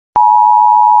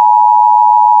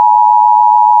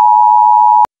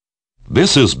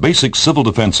This is basic civil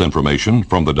defense information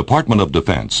from the Department of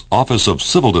Defense, Office of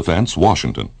Civil Defense,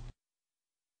 Washington.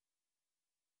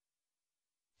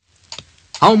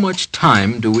 How much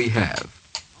time do we have?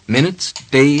 Minutes,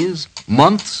 days,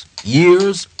 months,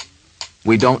 years?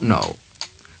 We don't know.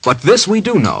 But this we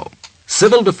do know.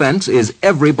 Civil defense is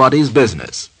everybody's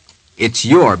business. It's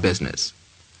your business.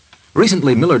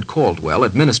 Recently, Millard Caldwell,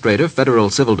 Administrator, Federal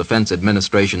Civil Defense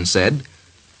Administration, said,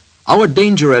 "Our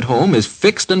danger at home is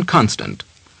fixed and constant.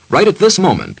 Right at this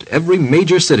moment, every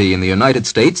major city in the United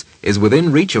States is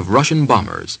within reach of Russian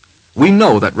bombers. We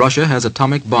know that Russia has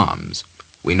atomic bombs.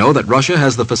 We know that Russia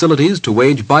has the facilities to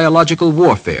wage biological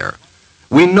warfare.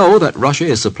 We know that Russia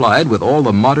is supplied with all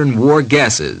the modern war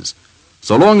gases.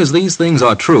 So long as these things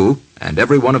are true, and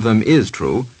every one of them is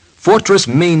true, Fortress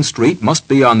Main Street must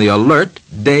be on the alert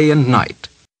day and night."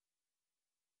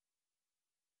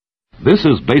 This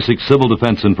is basic civil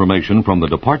defense information from the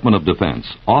Department of Defense,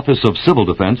 Office of Civil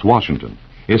Defense, Washington.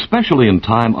 Especially in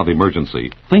time of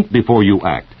emergency, think before you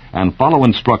act and follow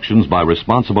instructions by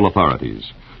responsible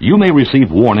authorities. You may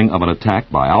receive warning of an attack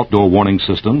by outdoor warning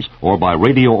systems or by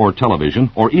radio or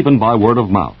television or even by word of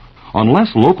mouth.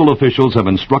 Unless local officials have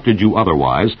instructed you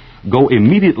otherwise, go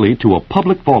immediately to a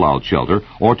public fallout shelter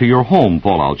or to your home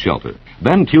fallout shelter.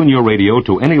 Then tune your radio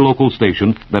to any local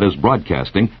station that is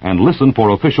broadcasting and listen for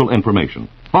official information.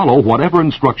 Follow whatever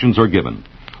instructions are given.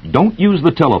 Don't use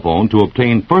the telephone to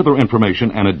obtain further information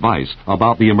and advice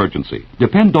about the emergency.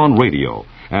 Depend on radio,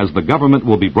 as the government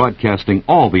will be broadcasting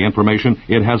all the information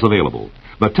it has available.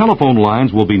 The telephone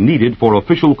lines will be needed for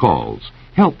official calls.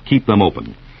 Help keep them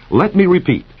open. Let me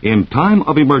repeat, in time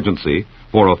of emergency,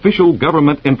 for official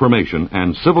government information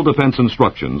and civil defense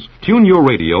instructions, tune your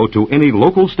radio to any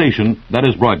local station that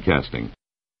is broadcasting.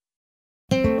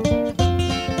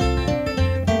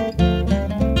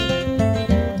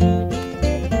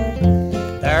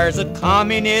 There's a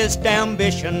communist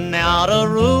ambition now to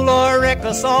rule or wreck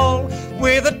us all.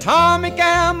 With atomic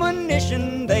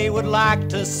ammunition, they would like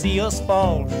to see us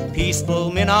fall.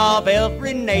 Peaceful men of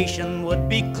every nation would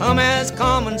become as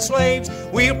common slaves.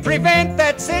 We'll prevent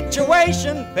that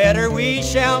situation, better we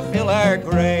shall fill our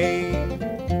grave.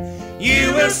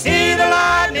 You will see the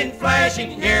lightning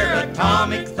flashing, hear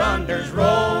atomic thunders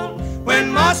roll.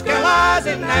 When Moscow lies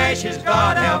in ashes,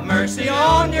 God have mercy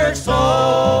on your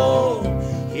soul.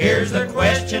 Here's the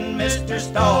question, Mr.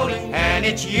 Stalling, and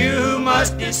it's you who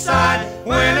must decide.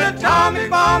 When an atomic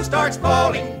bomb starts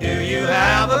falling, do you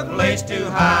have a place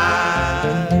to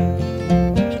hide?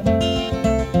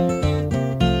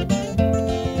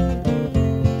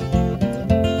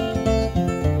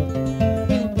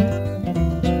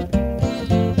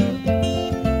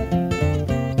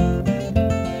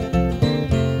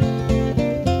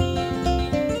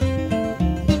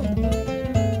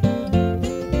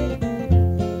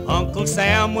 Uncle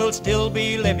Sam will still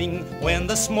be living when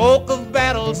the smoke of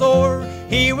battle's o'er.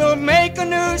 He will make a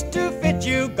noose to fit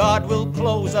you, God will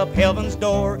close up heaven's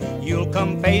door. You'll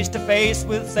come face to face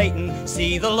with Satan,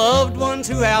 see the loved ones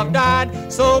who have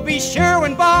died. So be sure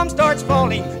when bomb starts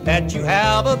falling that you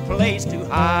have a place to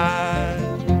hide.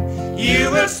 You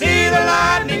will see the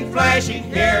lightning flashing,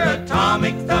 hear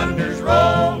atomic thunders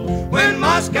roll. When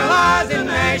Moscow lies in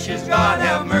ashes, God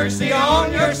have mercy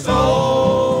on your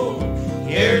soul.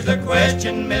 Here's the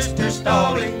question, Mr.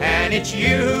 Stalling, and it's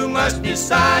you who must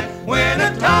decide. When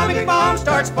an atomic bomb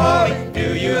starts falling,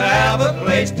 do you have a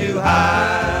place to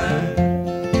hide?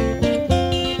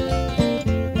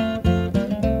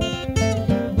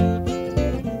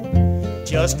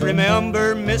 Just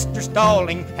remember, Mr.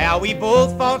 Stalling, how we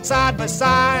both fought side by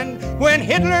side. When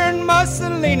Hitler and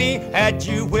Mussolini had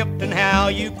you whipped and how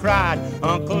you cried.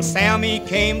 Uncle Sammy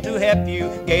came to help you,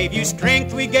 gave you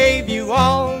strength, we gave you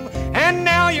all. And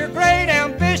now your great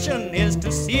ambition is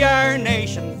to see our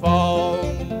nation fall.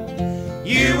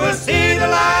 You will see the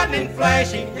lightning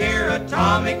flashing, hear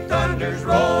atomic thunders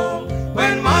roll.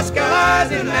 When Moscow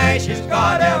lies in ashes,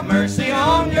 God have mercy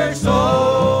on your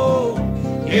soul.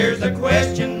 Here's the